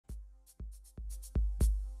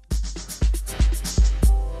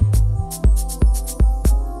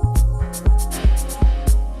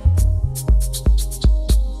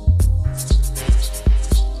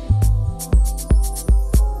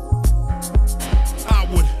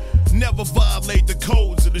violate the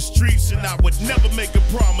codes of the streets, and I would never make a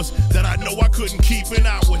promise that I know I couldn't keep, and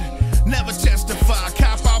I would never testify,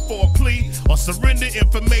 cop out for a plea, or surrender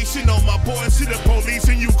information on my boys to the police.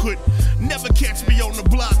 And you could never catch me on the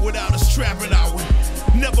block without a strap, and I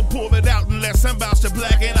would never pull it out unless I'm about to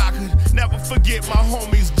black. And I could never forget my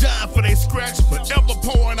homies dying for they scratch, but ever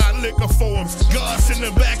pouring out liquor for them. God's in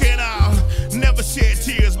the back, and I'll never shed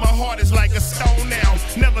tears. My heart is like a stone now.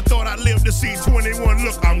 Never thought I'd live to see 21.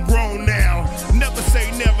 Look, I'm grown now. Never say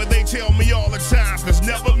never, they tell me all the time, cause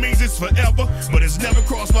never means it's forever, but it's never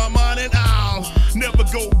crossed my mind. And I'll never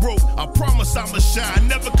go broke, I promise I'ma shine.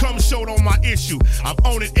 Never come short on my issue, I've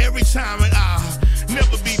owned it every time. And I'll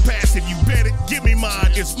never be passive, you bet it, give me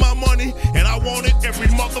mine. It's my money, and I want it every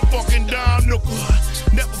motherfucking dime. Look,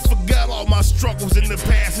 never forgot all my struggles in the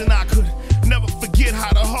past, and I could never forget how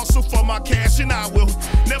to hustle for my cash. And I will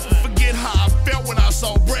never forget how I felt when I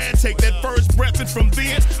saw Brad take that first breath, and from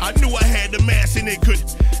then I knew I had the mask, and it could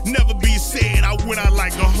never be said I went out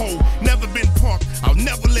like a hoe. Never been punked, I'll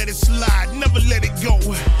never let it slide, never let it go.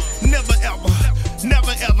 Never ever,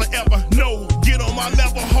 never ever ever, no. Get on my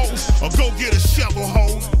level, hoe, or go get a shovel,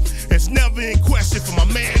 hoe. It's never in question, for my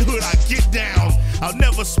manhood I get down. I'll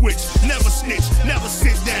never switch, never snitch, never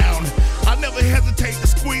sit down. I'll never hesitate to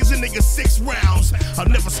squeeze a nigga 6 rounds. I'll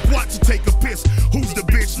never squat to take a piss, who's the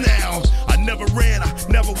bitch now? I never ran, I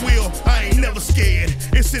never will, I ain't never scared.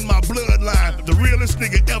 It's in my bloodline, the realest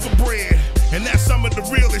nigga ever bred. And that's some of the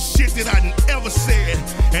realest shit that I done ever said.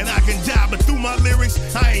 And I can die, but through my lyrics,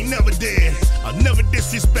 I ain't never dead. I'll never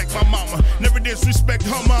disrespect my mama, never disrespect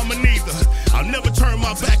her mama neither. I'll never turn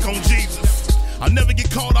my back on Jesus. I'll never get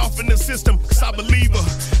caught off in the system, cause I believe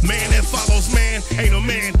her. Man that follows man, ain't a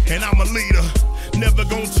man, and I'm a leader. Never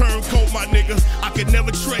gon' turn cold, my nigga, I could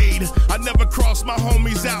never trade. I never cross my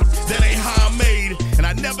homies out, that ain't how I'm made. And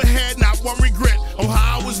I never had not one regret on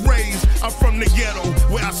how I was raised. I'm from the ghetto,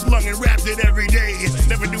 where I slung and rapped it every day.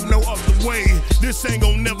 Never do no other way, this ain't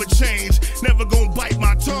gon' never change. Never gon' bite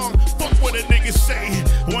my tongue, fuck what a nigga say.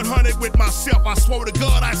 100 with myself, I swore to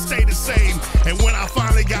God I stay the same. And when I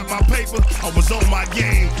finally got my paper, I was on my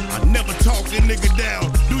game. I never talk a nigga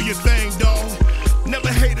down, do your thing, dawg. Never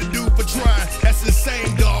hate a dude for trying, that's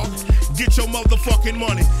insane, dawg. Get your motherfucking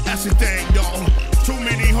money, that's the thing, dawg. Too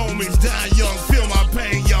many homies dying young, feel my